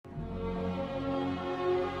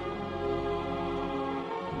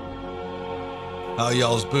How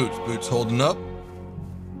y'all's boots? Boots holding up?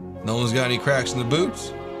 No one's got any cracks in the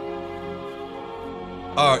boots?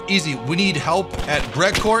 Easy. We need help at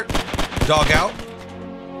bread court. Dog out.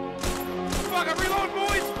 Fuck, I'm reloading,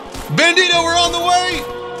 boys! Bandito, we're on the way!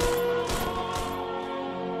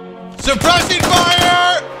 Suppressing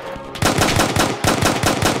fire!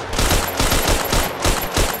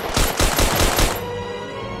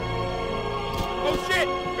 Oh shit!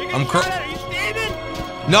 I'm Are you standing?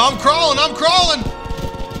 No, I'm crawling, I'm crawling!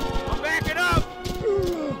 I'm backing up!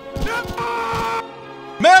 No!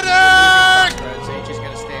 Medic! So you're just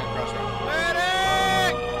gonna stay on crossroads.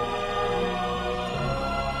 Medic!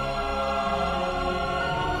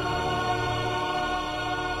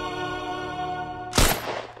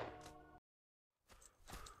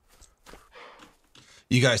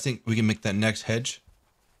 You guys think we can make that next hedge?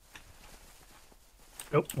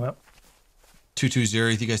 Oh, well.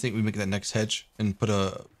 220. Do you guys think we make that next hedge and put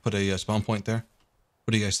a spawn point there?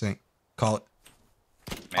 What do you guys think? Call it.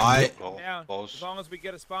 Down. As long as we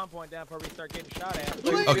get a spawn point down before we start getting shot at.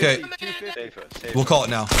 Okay. 250. We'll call it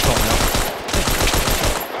now.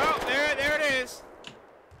 Oh, there it is.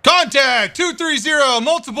 Contact 230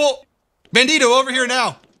 multiple. Bandito over here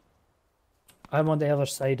now. I'm on the other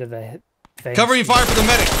side of the fence. Covering fire for the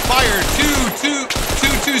medic. Fire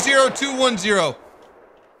 220-210.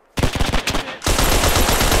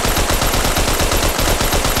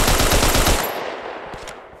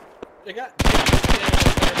 They got.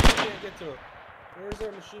 Can't get to it. Where's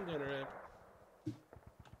their machine gunner at?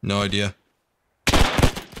 No idea.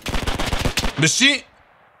 Machine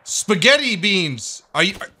spaghetti beans. Are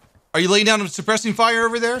you laying down and suppressing fire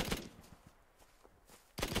over there?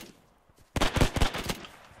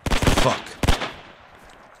 Fuck.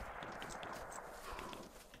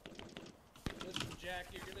 Listen, Jack,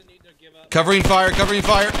 you're gonna need to give up. Covering fire, covering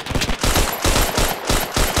fire.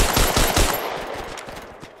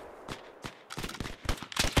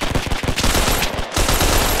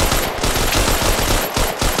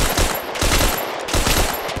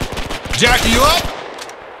 Jack, are you up?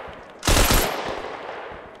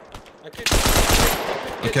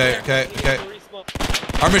 Okay.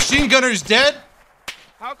 Our machine gunner's dead?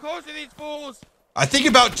 How close are these fools? I think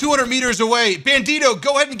about 200 meters away. Bandito,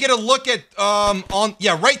 go ahead and get a look at,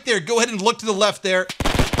 right there. Go ahead and look to the left there.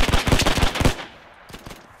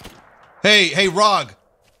 Hey, Rog.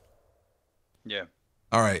 Yeah.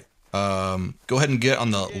 All right. Go ahead and get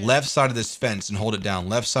on the left side of this fence and hold it down.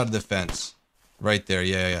 Left side of the fence. Right there.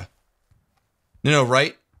 Yeah. No,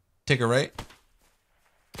 right. Take a right.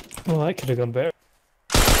 Well, that could have gone better.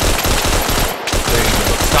 There you go.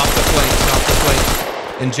 Stop the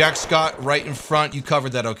flank. And Jack Scott right in front. You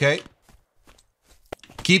covered that, okay?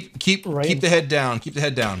 Keep the head down. Keep the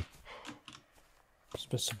head down. It's a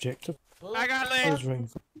bit subjective. I got Those lit.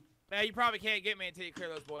 rings. Man, you probably can't get me until you clear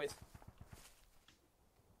those boys.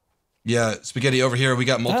 Yeah, Spaghetti over here. We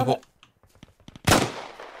got multiple. Hey,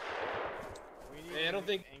 I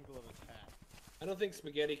don't think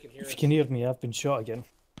Spaghetti can hear If us. you can hear me, I've been shot again.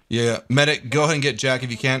 Yeah. Medic, go ahead and get Jack if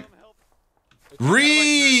you can. Are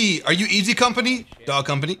you Easy Company? Dog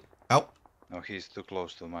Company? Out. No, he's too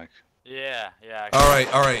close to the mic. Yeah. All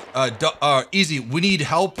right. Easy. We need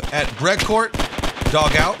help at bread court.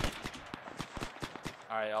 Dog out.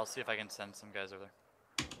 Alright, I'll see if I can send some guys over there.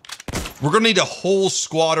 We're gonna need a whole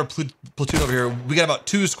squad or platoon over here. We got about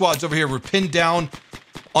 2 squads over here. We're pinned down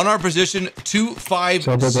on our position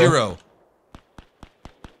 250.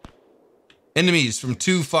 Enemies from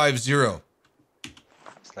 250.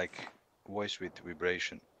 It's like voice with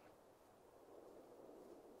vibration.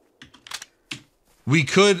 We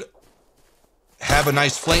could have a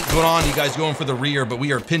nice flank going on. You guys going for the rear, but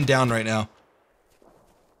we are pinned down right now.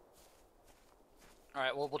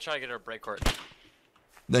 Alright, we'll try to get our break court.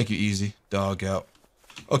 Thank you, Easy. Dog out.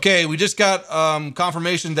 Okay, we just got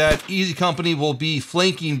confirmation that Easy Company will be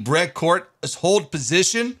flanking bread court. Let's hold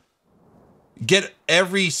position. Get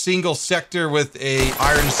every single sector with a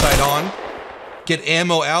iron sight on. Get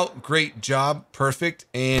ammo out. Great job. Perfect.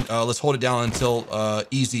 And let's hold it down until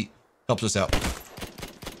Easy helps us out.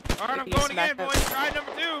 All right, I'm going again, boys. Try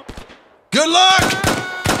number 2. Good luck!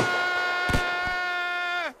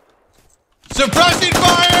 Suppressing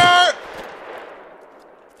fire!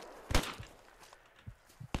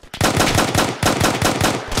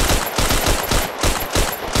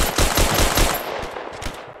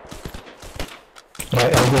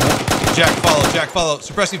 Right, I'll go up. Jack, follow.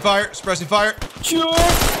 Suppressing fire. Sure.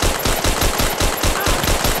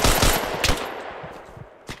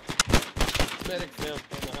 Medic down.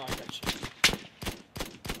 I got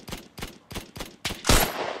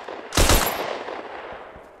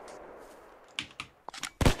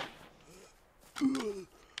you.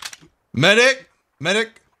 Medic!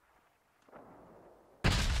 Medic!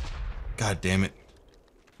 God damn it.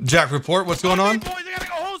 Jack, report. What's going on? Boys, I got like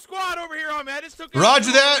a whole squad over here on me. I just took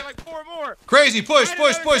Roger that. like 4 more. Crazy. Push. I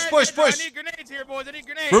need grenades here, boys. I need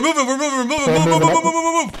grenades. We're moving. Move.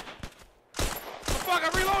 Oh, fuck,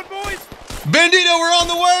 I'm reloading, boys. Bandito, we're on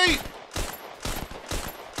the way.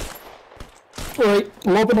 Wait,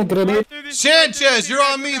 open a grenade. Sanchez, you're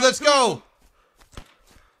on me. Let's go.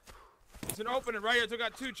 It's an opening right here. I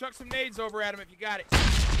got 2. Chuck some nades over at him if you got it.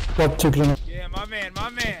 Got 2 grenades. Yeah, my man.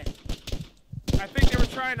 I think they were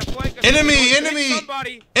trying to flank us. Enemy.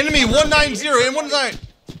 Somebody. Enemy 190 and 19.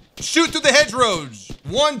 Shoot through the hedgerows.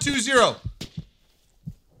 120.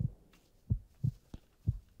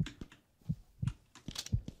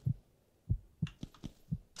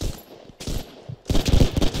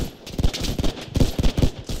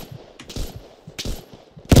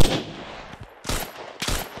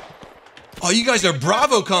 Oh, you guys are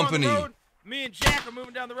Bravo Company. Me and Jack are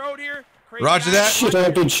moving down the road here. Crazy Roger that. Shit,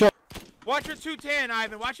 I've been shot. Watch your 210,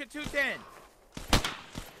 Ivan. Watch your 210.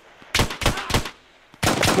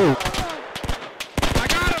 Ooh. I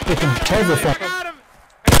got him.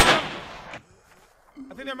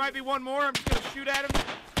 I think there might be one more. I'm just gonna shoot at him.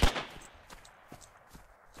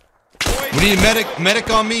 Boys. We need a medic. Medic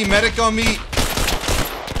on me.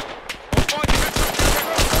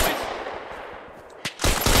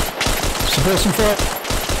 Suppressing fire.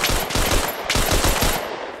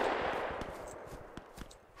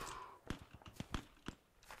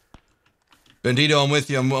 Bandito, I'm with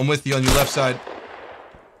you. I'm with you on your left side.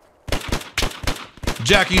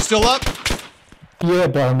 Jack, are you still up? Yeah,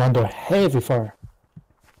 but I'm under heavy fire.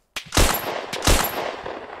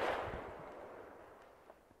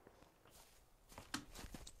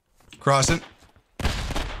 Crossing.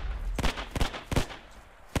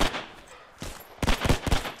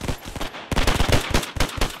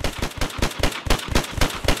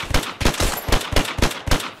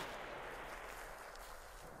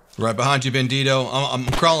 Right behind you, Bandito. I'm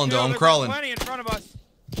crawling though. I'm crawling. Plenty in front of us.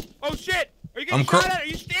 Oh shit! Are you getting shot at? Are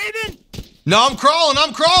you standing? No, I'm crawling.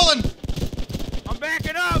 I'm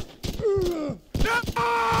backing up.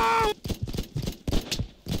 No!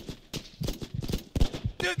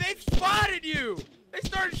 Dude, they've spotted you. They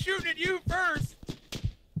started shooting at you first.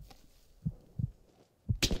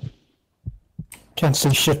 Can't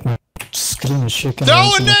see shit, man. Screen is shaking.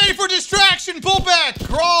 Throw a nade for distraction. Pull back.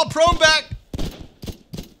 Crawl. Prone back.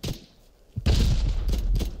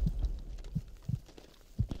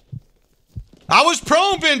 I was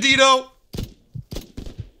prone, Bandito.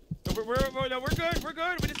 We're good. We're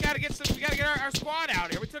good. We just gotta get some. We gotta get our squad out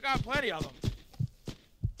here. We took out plenty of them.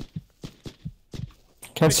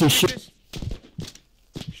 Can't see shit.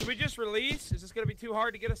 Should we just release? Is this gonna be too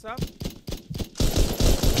hard to get us up?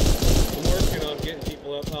 I'm working on getting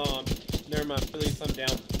people up. Oh, never mind. Release, I'm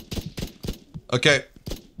down. Okay,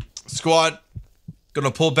 squad.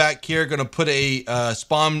 Gonna pull back here. Gonna put a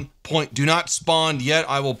spawn point. Do not spawn yet.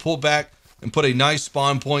 I will pull back and put a nice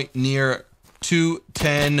spawn point near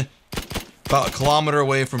 210, about a kilometer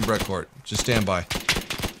away from Brecourt. Just stand by.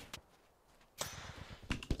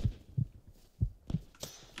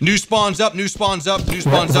 New spawns up. Spawn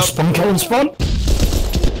killing spawn.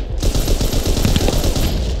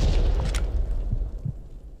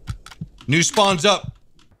 New spawns up.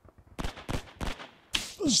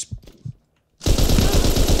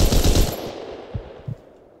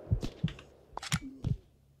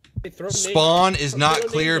 Spawn is not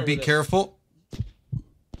clear. Be careful.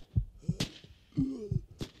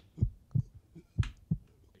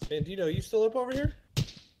 Bandito, you still up over here? I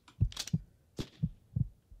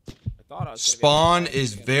thought I was. Spawn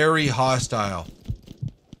is very hostile.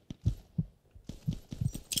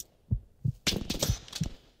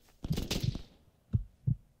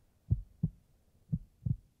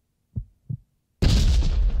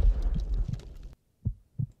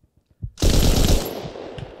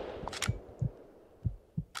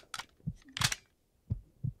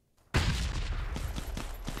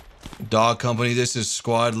 Dog Company, this is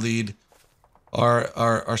squad lead.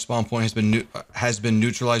 Our spawn point has been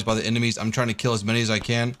neutralized by the enemies. I'm trying to kill as many as I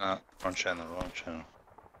can. Wrong channel.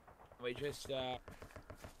 We just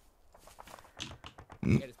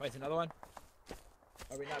just place another one.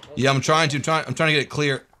 Are we not close? Yeah, I'm trying to get it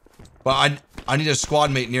clear, but I need a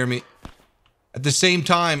squad mate near me. At the same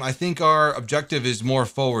time, I think our objective is more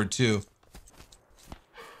forward too.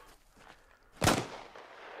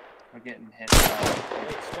 We're getting hit.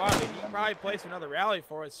 Hey, squad, you can probably place another rally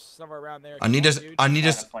for us somewhere around there. I need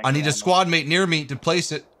a squad mate near me to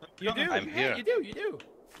place it. You do. I'm here. You do.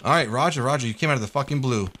 All right, Roger. You came out of the fucking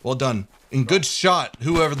blue. Well done. And good shot,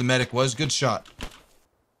 whoever the medic was. Good shot.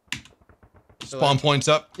 Spawn points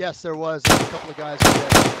up. Yes, there was. There's a couple of guys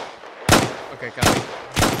dead. Okay, copy.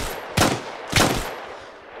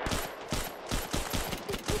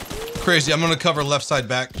 Crazy, I'm gonna cover left side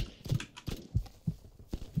back.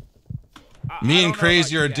 Me and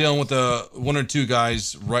Crazy are dealing with one or two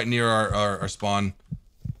guys right near our spawn.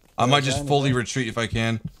 I might just fully retreat if I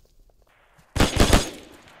can.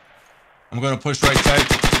 I'm gonna push right side.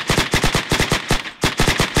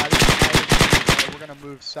 We're gonna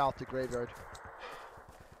move south to graveyard.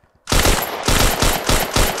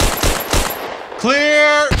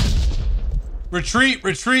 Clear! Retreat,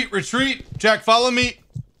 retreat, retreat. Jack, follow me.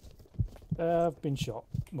 I've been shot.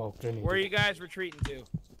 Well, grenade. Where are you guys retreating to?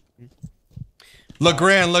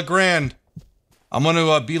 LeGrand, LeGrand. I'm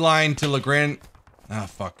gonna beeline to LeGrand. Ah,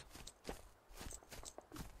 fuck.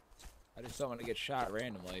 I just don't want to get shot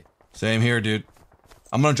randomly. Same here, dude.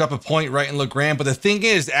 I'm gonna drop a point right in LeGrand, but the thing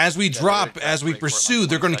is, as we drop, as we pursue,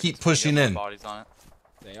 they're gonna keep pushing in.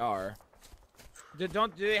 They are. Do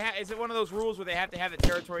they is it one of those rules where they have to have the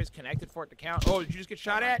territories connected for it to count? Oh, did you just get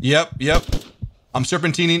shot at? Yep, yep. I'm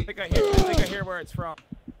serpentining. I think I hear where it's from.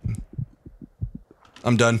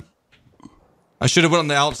 I'm done. I should have went on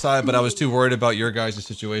the outside, but I was too worried about your guys'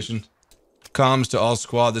 situation. Comms to all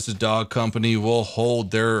squad, this is Dog Company. We'll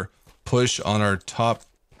hold their push on our top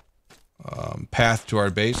path to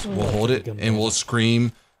our base. We'll hold it, and we'll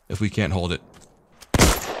scream if we can't hold it.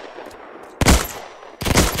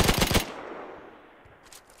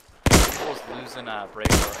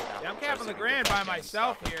 I'm capping the grand by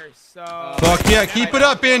myself here, so... Fuck yeah, keep it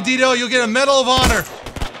up, Bandito. You'll get a Medal of Honor.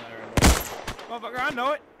 Motherfucker, I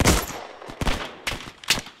know it.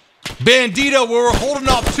 Bandito, we're holding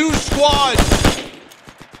off 2 squads.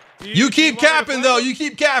 You keep capping, though. You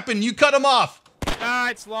keep capping. You cut them off. Nah,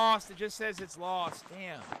 it's lost. It just says it's lost.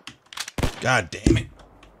 Damn. God damn it.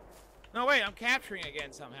 No, wait. I'm capturing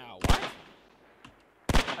again somehow. What?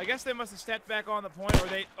 I guess they must have stepped back on the point, or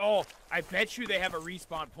they... Oh, I bet you they have a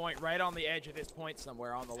respawn point right on the edge of this point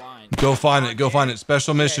somewhere on the line. Go find it. Go find it.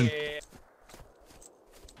 Special mission. Yeah.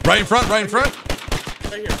 Right in front. Right in front.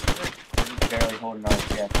 Right here. Barely holding on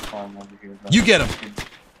to gas farm over here. You get him.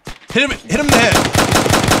 Hit him in the head.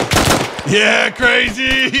 Yeah,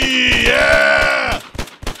 Crazy. Yeah.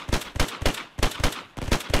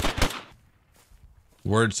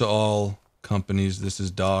 Word to all companies. This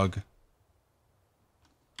is Dog.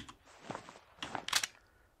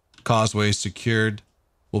 Causeway secured.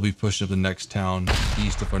 We'll be pushing up the next town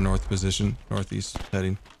east of our northeast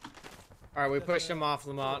heading. All right, we pushed him off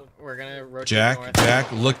Lamont. We're gonna rotate Jack, north.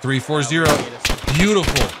 Jack, look 340.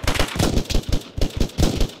 Beautiful.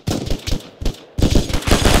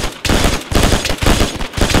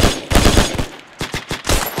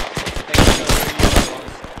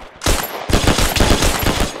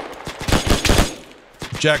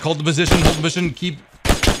 Jack, hold the position. Hold the position. Keep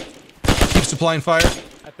supplying fire.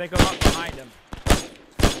 I think I'm up behind him.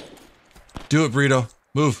 Do it, Burrito.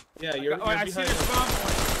 Move. Yeah, you're I see the spawn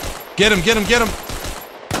point. Get him, get him, get him.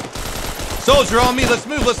 Soldier on me. Let's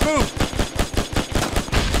move. Let's move.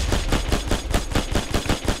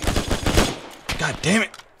 God damn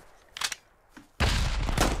it.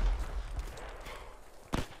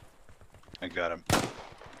 I got him.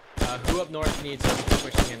 Who up north needs us?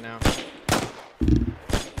 We're pushing in now.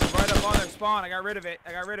 Right up on their spawn. I got rid of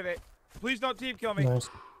it. Please don't team kill me. Nice.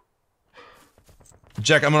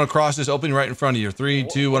 Jack, I'm gonna cross this opening right in front of you. 3,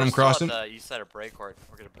 2, 1. I'm crossing. The east side of Breakcourt.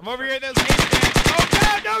 I'm over here at those haystacks. Oh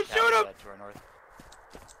god, don't shoot him!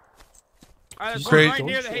 Alright, there's one right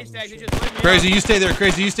near the haystacks. He just lit me Crazy, up. you stay there.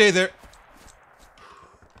 Crazy, you stay there.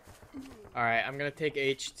 All right, I'm gonna take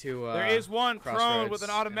H to. There is one prone with an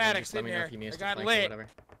automatic sitting sitting there. I got or lit. whatever.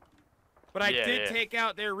 But I did take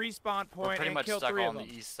out their respawn We're point pretty and much killed stuck 3 of on them.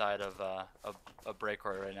 the east side of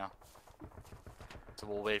Breakcourt right now. So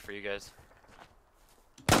we'll wait for you guys.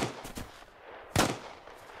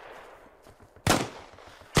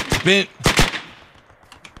 Bent.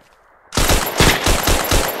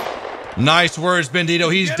 Nice words,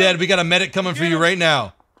 Bendito. He's dead. We got a medic coming for you right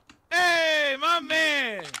now. Hey, my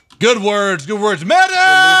man! Good words. Good words. Medic!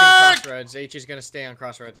 We're losing Crossroads. H is gonna stay on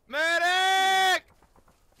Crossroads. Medic!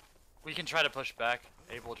 We can try to push back.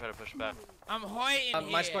 Abel will try to push back. I'm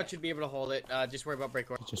hoiting My squad should be able to hold it. Just worry about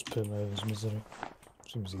Breakcourt. Just put him out of his misery.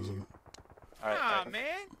 Seems easy. Alright. Aw,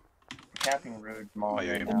 man. Capping road mall Oh,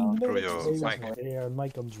 yeah, right yeah. now. Through your mic. Yeah, my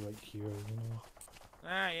gun's right here, you know.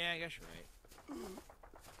 Ah, yeah, I guess you're right.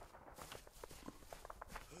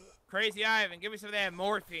 Crazy Ivan, give me some of that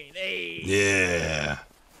morphine. Hey. Yeah.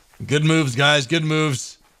 Good moves, guys. Good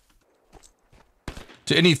moves.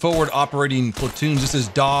 To any forward operating platoons, this is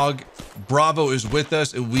Dog. Bravo is with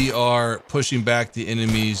us, and we are pushing back the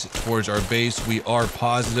enemies towards our base. We are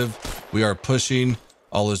positive. We are pushing.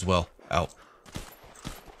 All is well. Out.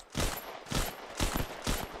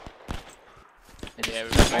 Yeah,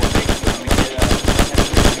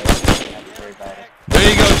 There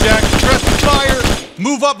you go, Jack. Press the fire.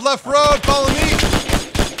 Move up left road. Follow me.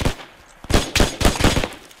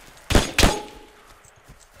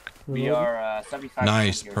 We are 75.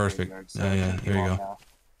 Nice. Perfect. Yeah. There you go.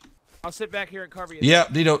 I'll sit back here and cover you. Yeah,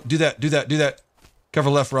 Dito, do that. Cover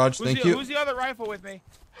left, Raj. Thank you. Who's the other rifle with me?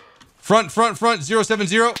 Front, 070.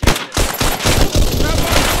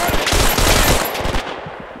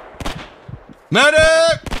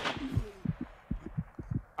 Medic!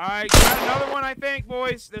 I got another one, I think,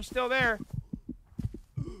 boys. They're still there.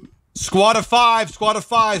 Squad of five.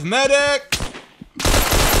 Medic!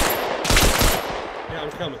 Yeah,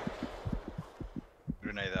 I'm coming.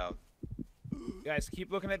 Grenade out. You guys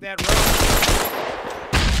keep looking at that road.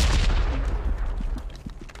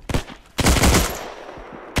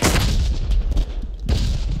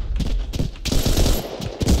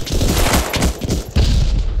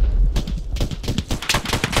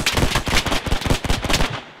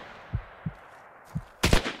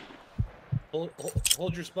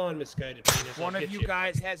 Hold your spawn, misguided penis. One of you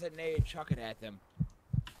guys has a nade. Chuck it at them.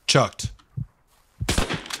 Chucked.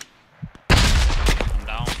 I'm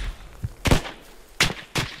down.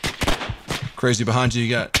 Crazy behind you.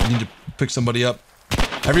 You need to pick somebody up.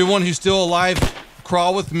 Everyone who's still alive,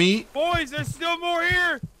 crawl with me. Boys, there's still more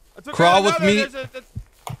here. I took Crawl out with another. me.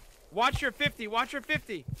 Watch your 50. Watch your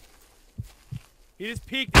 50. He just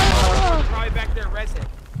peeked. Probably back there resin.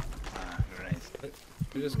 Grenades.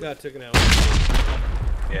 We just got taken out.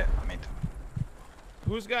 Yeah, me too.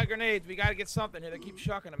 Who's got grenades? We gotta get something here. They keep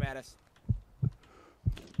shucking them at us.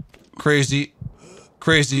 Crazy.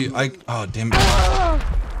 Oh, damn it.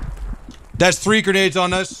 That's 3 grenades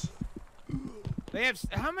on us. They have.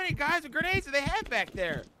 How many guys with grenades do they have back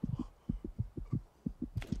there?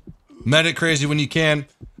 Medic Crazy when you can.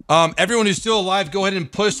 Everyone who's still alive, go ahead and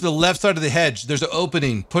push to the left side of the hedge. There's an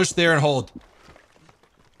opening. Push there and hold.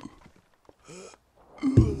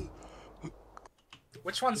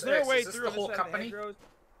 Which one's Is there a this? way Is this through the this whole side of company? hedgerows?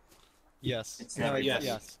 Yes. It's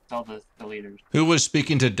yes. Tell the leaders. Who was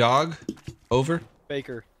speaking to Dog? Over.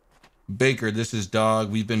 Baker. Baker, this is Dog.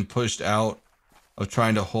 We've been pushed out of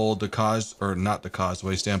trying to hold the not the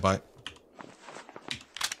causeway. Stand by.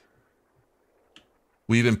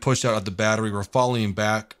 We've been pushed out of the battery. We're falling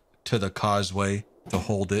back to the causeway to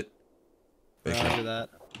hold it. Baker. Roger that.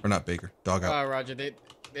 Or not Baker. Dog out. Roger. They can.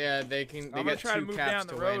 They I'm gonna got try to 2 move caps down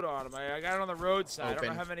the to road wait. on them. I got it on the road side. I don't know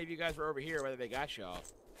Open. how many of you guys were over here, whether they got you all.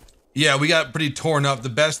 Yeah, we got pretty torn up. The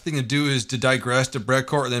best thing to do is to digress to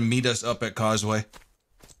Breadcourt and then meet us up at Causeway.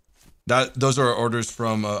 Those are our orders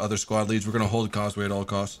from other squad leads. We're gonna hold Causeway at all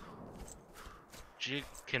costs. You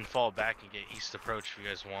can fall back and get east approach if you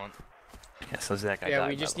guys want. Yeah, so Zach, Yeah,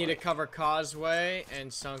 we just need to cover Causeway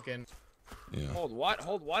and Sunken. Yeah. Hold what?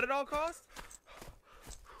 Hold what at all costs?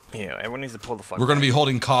 Yeah, everyone needs to pull the fuck. We're gonna be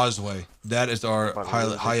holding Causeway. That is our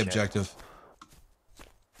Really high good objective.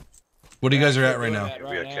 What do you guys are at right now?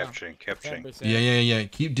 We are capturing. 10%. Yeah.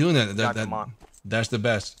 Keep doing that. Come on. That's the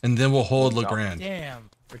best. And then we'll hold Legrand. Damn.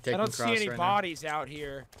 We're I taking don't see cross any right bodies out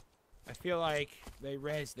here. I feel like they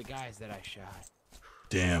rezzed the guys that I shot.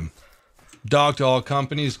 Damn. Dog to all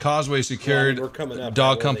companies. Causeway secured. We're coming up.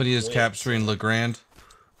 Dog company is capturing Legrand.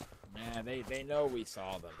 Man, they know we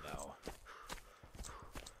saw them though.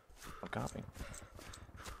 Copy.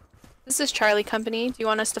 This is Charlie Company. Do you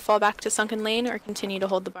want us to fall back to Sunken Lane or continue to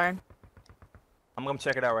hold the barn? I'm gonna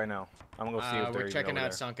check it out right now. I'm gonna go see if they're We're even checking over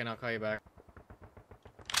out there. Sunken. I'll call you back.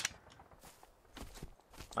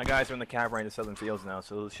 My guys are in the cab range of Southern Fields now,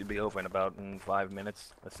 so it should be over in 5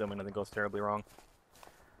 minutes, assuming nothing goes terribly wrong.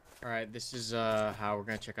 All right, this is how we're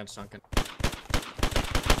gonna check on Sunken.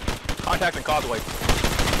 Contacting Causeway.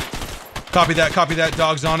 Copy that.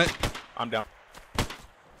 Dog's on it. I'm down.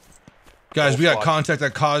 Guys, we got contact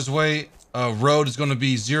at Causeway. Road is going to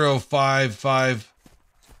be 055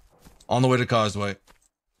 on the way to Causeway.